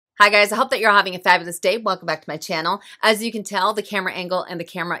Hi guys, I hope that you're having a fabulous day. Welcome back to my channel. As you can tell, the camera angle and the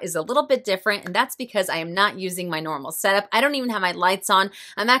camera is a little bit different, and that's because I am not using my normal setup. I don't even have my lights on.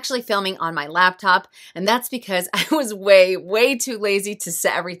 I'm actually filming on my laptop, and that's because I was way too lazy to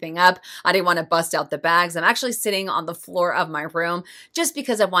set everything up. I didn't want to bust out the bags. I'm actually sitting on the floor of my room just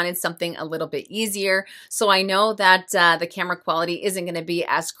because I wanted something a little bit easier. So I know that the camera quality isn't going to be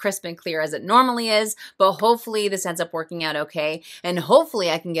as crisp and clear as it normally is, but hopefully this ends up working out okay, and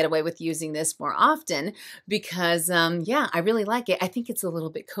hopefully I can get away with using this more often because yeah, I really like it. I think it's a little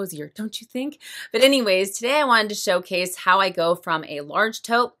bit cozier, don't you think? But anyways, today I wanted to showcase how I go from a large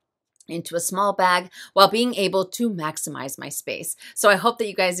tote into a small bag while being able to maximize my space. So I hope that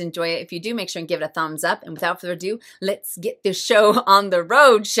you guys enjoy it. If you do, make sure and give it a thumbs up. And without further ado, let's get this show on the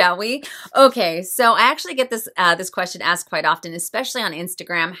road, shall we? Okay, so I actually get this this question asked quite often, especially on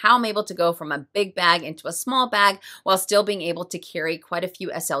Instagram, how I'm able to go from a big bag into a small bag while still being able to carry quite a few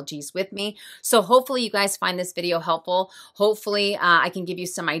SLGs with me. So hopefully you guys find this video helpful. Hopefully I can give you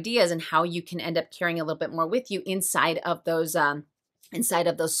some ideas on how you can end up carrying a little bit more with you inside of those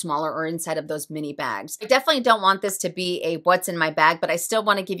smaller or inside of those mini bags. I definitely don't want this to be a what's in my bag, but I still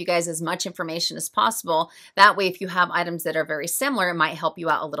want to give you guys as much information as possible. That way, if you have items that are very similar, it might help you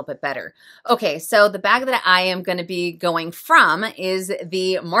out a little bit better. Okay, so the bag that I am going to be going from is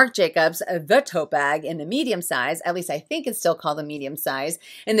the Marc Jacobs The Tote Bag in the medium size. At least I think it's still called the medium size,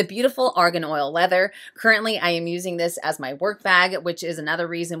 in the beautiful argan oil leather. Currently, I am using this as my work bag, which is another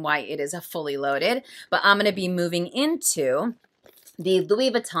reason why it is fully loaded. But I'm going to be moving into the Louis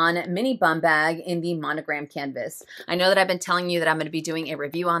Vuitton mini bum bag in the monogram canvas. I know that I've been telling you that I'm going to be doing a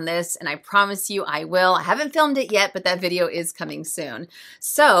review on this, and I promise you I will. I haven't filmed it yet, but that video is coming soon.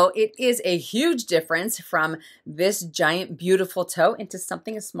 So it is a huge difference from this giant, beautiful tote into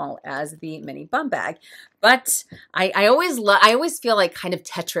something as small as the mini bum bag. But I always feel like kind of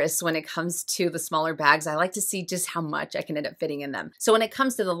Tetris when it comes to the smaller bags. I like to see just how much I can end up fitting in them. So when it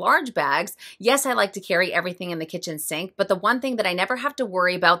comes to the large bags, yes, I like to carry everything in the kitchen sink, but the one thing that I never have to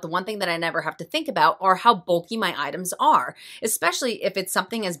worry about, the one thing that I never have to think about are how bulky my items are, especially if it's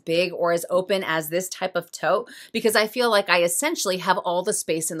something as big or as open as this type of tote, because I feel like I essentially have all the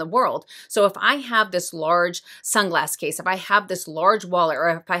space in the world. So if I have this large sunglass case, if I have this large wallet, or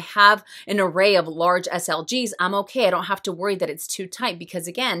if I have an array of large SLGs, I'm okay. I don't have to worry that it's too tight because,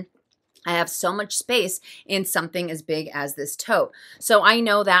 again, I have so much space in something as big as this tote. So I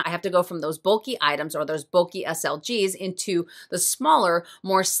know that I have to go from those bulky items or those bulky SLGs into the smaller,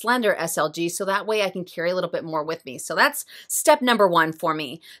 more slender SLGs, so that way I can carry a little bit more with me. So that's step number one for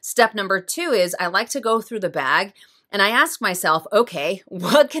me. Step number two is I like to go through the bag and I ask myself, okay,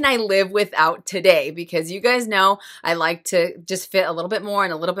 what can I live without today? Because you guys know I like to just fit a little bit more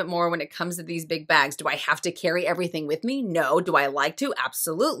and a little bit more when it comes to these big bags. Do I have to carry everything with me? No. Do I like to?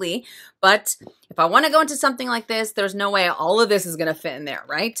 Absolutely. But if I want to go into something like this, there's no way all of this is going to fit in there,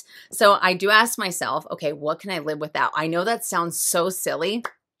 right? So I do ask myself, okay, what can I live without? I know that sounds so silly,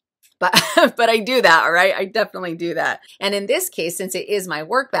 but I do that, all right? I definitely do that. And in this case, since it is my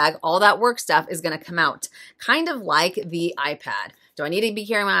work bag, all that work stuff is going to come out, kind of like the iPad. Do I need to be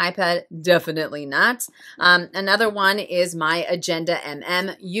carrying my iPad? Definitely not. Another one is my Agenda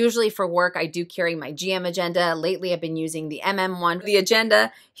MM. Usually for work, I do carry my GM Agenda. Lately, I've been using the MM one. The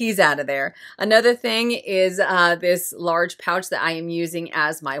Agenda, he's out of there. Another thing is this large pouch that I am using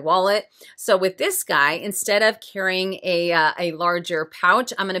as my wallet. So with this guy, instead of carrying a larger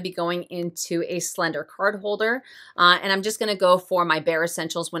pouch, I'm going to be going into a slender card holder. And I'm just going to go for my bare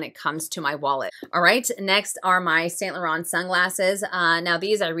essentials when it comes to my wallet. All right, next are my Saint Laurent sunglasses. Now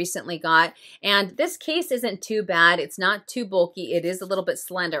these I recently got, and this case isn't too bad. It's not too bulky. It is a little bit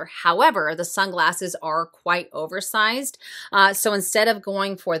slender. However, the sunglasses are quite oversized. So instead of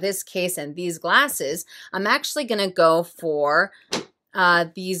going for this case and these glasses, I'm actually going to go for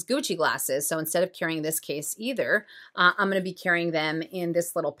these Gucci glasses. So instead of carrying this case either, I'm going to be carrying them in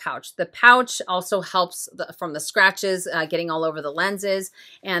this little pouch. The pouch also helps from the scratches getting all over the lenses,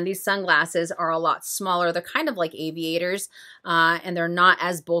 and these sunglasses are a lot smaller. They're kind of like aviators, and they're not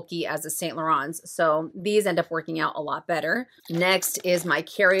as bulky as the Saint Laurents. So these end up working out a lot better. Next is my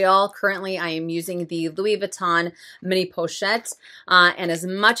carry-all. Currently, I am using the Louis Vuitton mini pochette, and as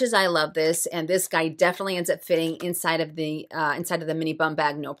much as I love this, and this guy definitely ends up fitting inside of the mini bum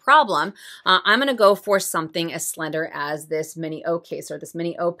bag, no problem. I'm going to go for something as slender as this mini O case or this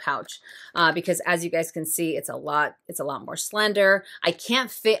mini O pouch because as you guys can see, it's a lot more slender. I can't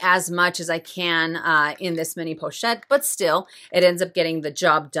fit as much as I can in this mini pochette, but still it ends up getting the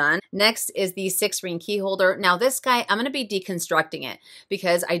job done. Next is the 6-ring key holder. Now this guy, I'm going to be deconstructing it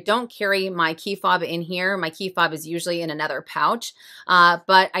because I don't carry my key fob in here. My key fob is usually in another pouch,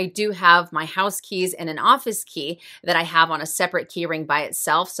 but I do have my house keys and an office key that I have on a separate key ring by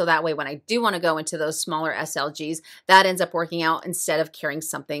itself. So that way when I do want to go into those smaller SLGs, that ends up working out instead of carrying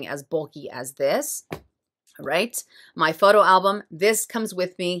something as bulky as this. Right? My photo album, this comes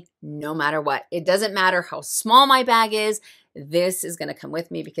with me no matter what. It doesn't matter how small my bag is. This is going to come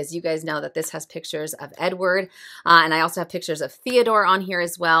with me because you guys know that this has pictures of Edward and I also have pictures of Theodore on here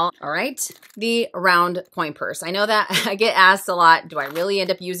as well. All right, the round coin purse. I know that I get asked a lot, do I really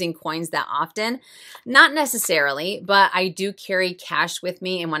end up using coins that often? Not necessarily, but I do carry cash with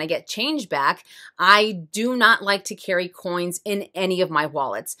me, and when I get change back, I do not like to carry coins in any of my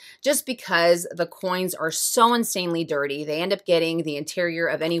wallets just because the coins are so insanely dirty. They end up getting the interior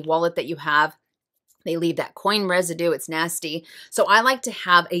of any wallet that you have. They leave that coin residue. It's nasty. So I like to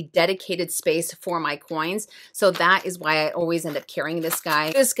have a dedicated space for my coins. So that is why I always end up carrying this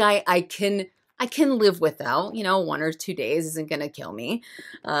guy. This guy I can live without, you know, 1 or 2 days isn't going to kill me.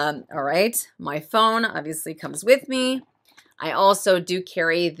 All right. My phone obviously comes with me. I also do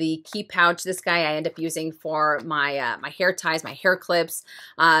carry the key pouch. This guy I end up using for my my hair ties, my hair clips,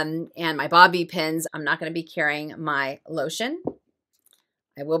 and my bobby pins. I'm not going to be carrying my lotion.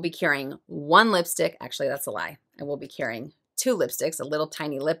 I will be carrying 1 lipstick. Actually, that's a lie. I will be carrying 2 lipsticks, a little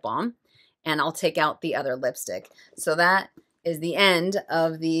tiny lip balm, and I'll take out the other lipstick. So that is the end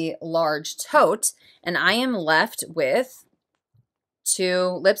of the large tote, and I am left with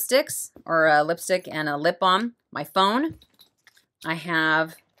 2 lipsticks, or a lipstick and a lip balm, my phone. I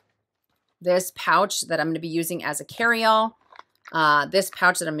have this pouch that I'm going to be using as a carry-all, this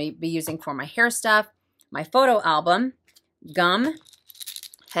pouch that I'm going to be using for my hair stuff, my photo album, gum,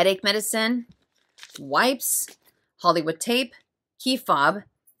 headache medicine, wipes, Hollywood tape, key fob.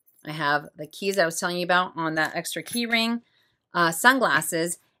 I have the keys I was telling you about on that extra key ring,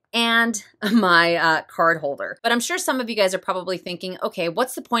 sunglasses, and my card holder. But I'm sure some of you guys are probably thinking, okay,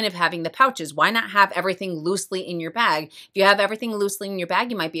 what's the point of having the pouches? Why not have everything loosely in your bag? If you have everything loosely in your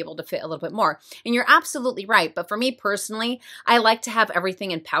bag, you might be able to fit a little bit more. And you're absolutely right. But for me personally, I like to have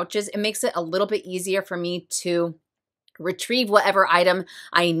everything in pouches. It makes it a little bit easier for me to retrieve whatever item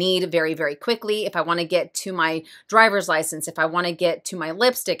I need very, very quickly. If I want to get to my driver's license, if I want to get to my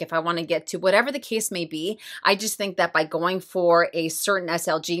lipstick, if I want to get to whatever the case may be, I just think that by going for a certain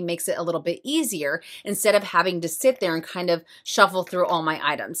SLG makes it a little bit easier instead of having to sit there and kind of shuffle through all my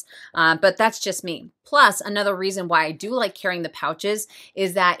items. But that's just me. Plus, another reason why I do like carrying the pouches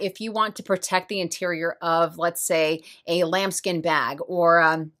is that if you want to protect the interior of, let's say, a lambskin bag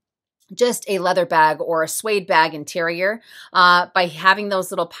or just a leather bag or a suede bag interior. By having those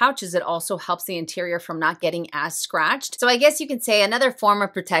little pouches, it also helps the interior from not getting as scratched. So I guess you can say another form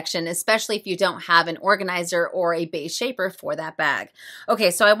of protection, especially if you don't have an organizer or a base shaper for that bag.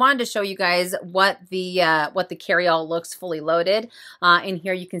 Okay, so I wanted to show you guys what the carry-all looks fully loaded. In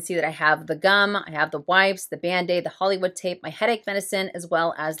here you can see that I have the gum, I have the wipes, the Band-Aid, the Hollywood tape, my headache medicine, as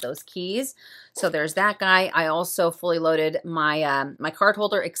well as those keys. So there's that guy. I also fully loaded my my card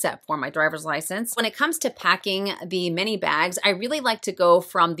holder except for my driver's license. When it comes to packing the mini bags, I really like to go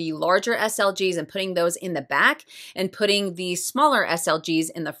from the larger SLGs and putting those in the back and putting the smaller SLGs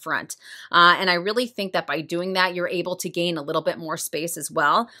in the front. And I really think that by doing that, you're able to gain a little bit more space as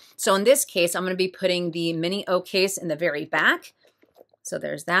well. So in this case, I'm going to be putting the mini O case in the very back. So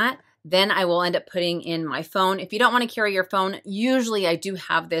there's that. Then I will end up putting in my phone. If you don't want to carry your phone, usually I do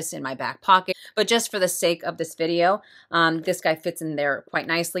have this in my back pocket, but just for the sake of this video, this guy fits in there quite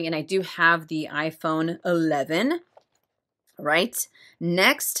nicely. And I do have the iPhone 11, right?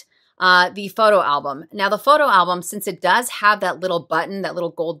 Next, the photo album. Now the photo album, since it does have that little button, that little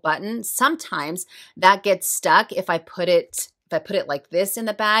gold button, sometimes that gets stuck if I put it like this in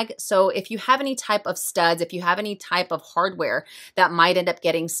the bag. So if you have any type of studs, if you have any type of hardware that might end up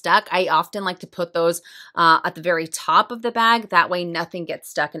getting stuck, I often like to put those at the very top of the bag. That way nothing gets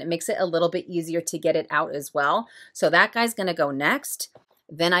stuck and it makes it a little bit easier to get it out as well. So that guy's gonna go next.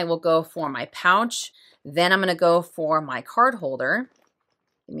 Then I will go for my pouch. Then I'm gonna go for my card holder.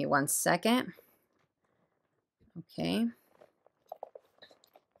 Give me 1 second. Okay.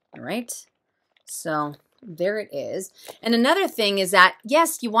 All right. So there it is. And another thing is that,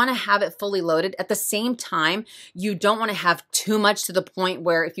 yes, you want to have it fully loaded. At the same time, you don't want to have too much to the point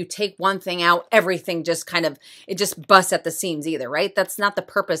where if you take one thing out, everything just kind of, it just busts at the seams either, right? That's not the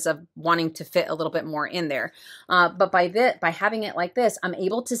purpose of wanting to fit a little bit more in there. But by having it like this, I'm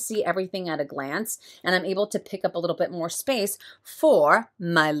able to see everything at a glance, and I'm able to pick up a little bit more space for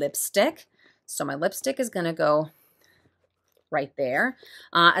my lipstick. So my lipstick is going to go right there.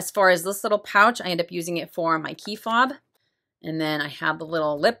 As far as this little pouch, I end up using it for my key fob. And then I have the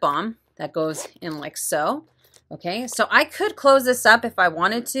little lip balm that goes in like so. Okay, so I could close this up if I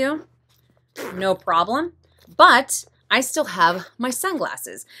wanted to, no problem. But I still have my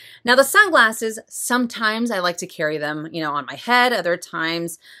sunglasses. Now the sunglasses, sometimes I like to carry them, you know, on my head. Other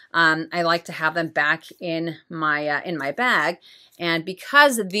times I like to have them back in my bag. And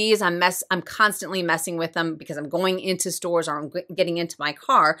because these, I'm constantly messing with them because I'm going into stores or I'm getting into my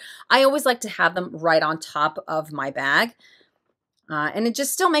car, I always like to have them right on top of my bag. And it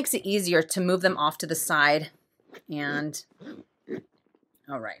just still makes it easier to move them off to the side. And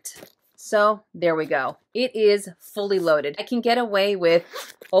all right. So there we go. It is fully loaded. I can get away with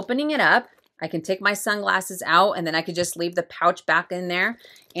opening it up. I can take my sunglasses out and then I could just leave the pouch back in there.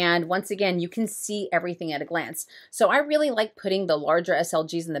 And once again, you can see everything at a glance. So I really like putting the larger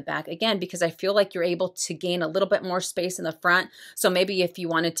SLGs in the back again, because I feel like you're able to gain a little bit more space in the front. So maybe if you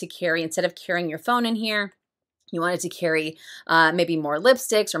wanted to carry, instead of carrying your phone in here, you wanted to carry maybe more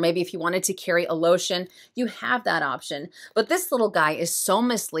lipsticks, or maybe if you wanted to carry a lotion, you have that option. But this little guy is so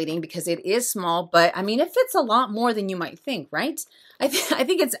misleading because it is small, but I mean, it fits a lot more than you might think, right? I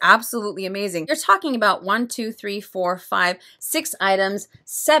think it's absolutely amazing. You're talking about 1, 2, 3, 4, 5, 6 items,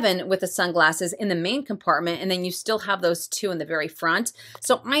 7 with the sunglasses in the main compartment, and then you still have those 2 in the very front.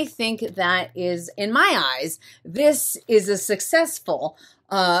 So I think that is, in my eyes, this is a successful,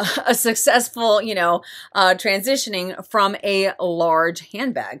 you know, transitioning from a large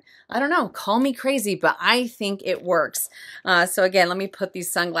handbag. I don't know, call me crazy, but I think it works. So again, let me put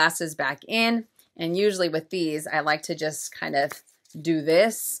these sunglasses back in. And usually with these, I like to just kind of do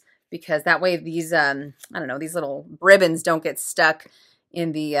this, because that way these, I don't know, these little ribbons don't get stuck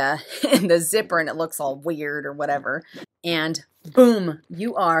in the in the zipper and it looks all weird or whatever. And boom,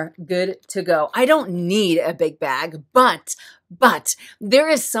 you are good to go. I don't need a big bag, but there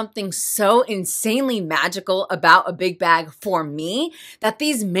is something so insanely magical about a big bag for me that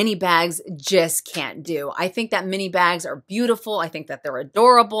these mini bags just can't do. I think that mini bags are beautiful. I think that they're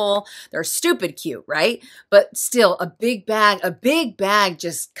adorable. They're stupid cute, right? But still, a big bag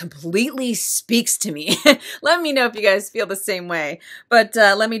just completely speaks to me. Let me know if you guys feel the same way. But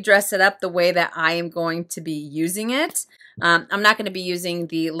let me dress it up the way that I am going to be using it. I'm not going to be using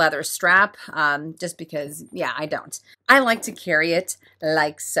the leather strap just because, yeah, I don't. I like to carry it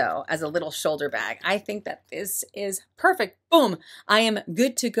like so, as a little shoulder bag. I think that this is perfect. Boom, I am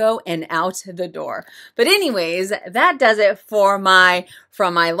good to go and out the door. But anyways, that does it for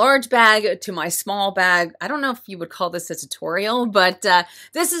from my large bag to my small bag. I don't know if you would call this a tutorial, but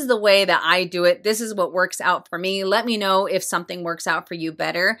this is the way that I do it. This is what works out for me. Let me know if something works out for you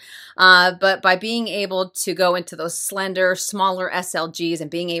better. But by being able to go into those slender, smaller SLGs and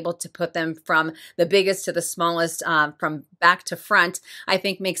being able to put them from the biggest to the smallest, from back to front, I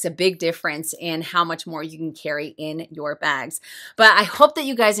think makes a big difference in how much more you can carry in your bags. But I hope that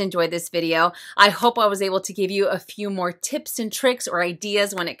you guys enjoyed this video. I hope I was able to give you a few more tips and tricks or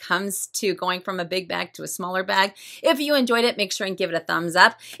ideas when it comes to going from a big bag to a smaller bag. If you enjoyed it, make sure and give it a thumbs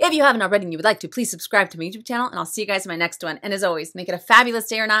up. If you haven't already and you would like to, please subscribe to my YouTube channel, and I'll see you guys in my next one. And as always, make it a fabulous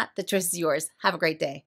day or not, the choice is yours. Have a great day.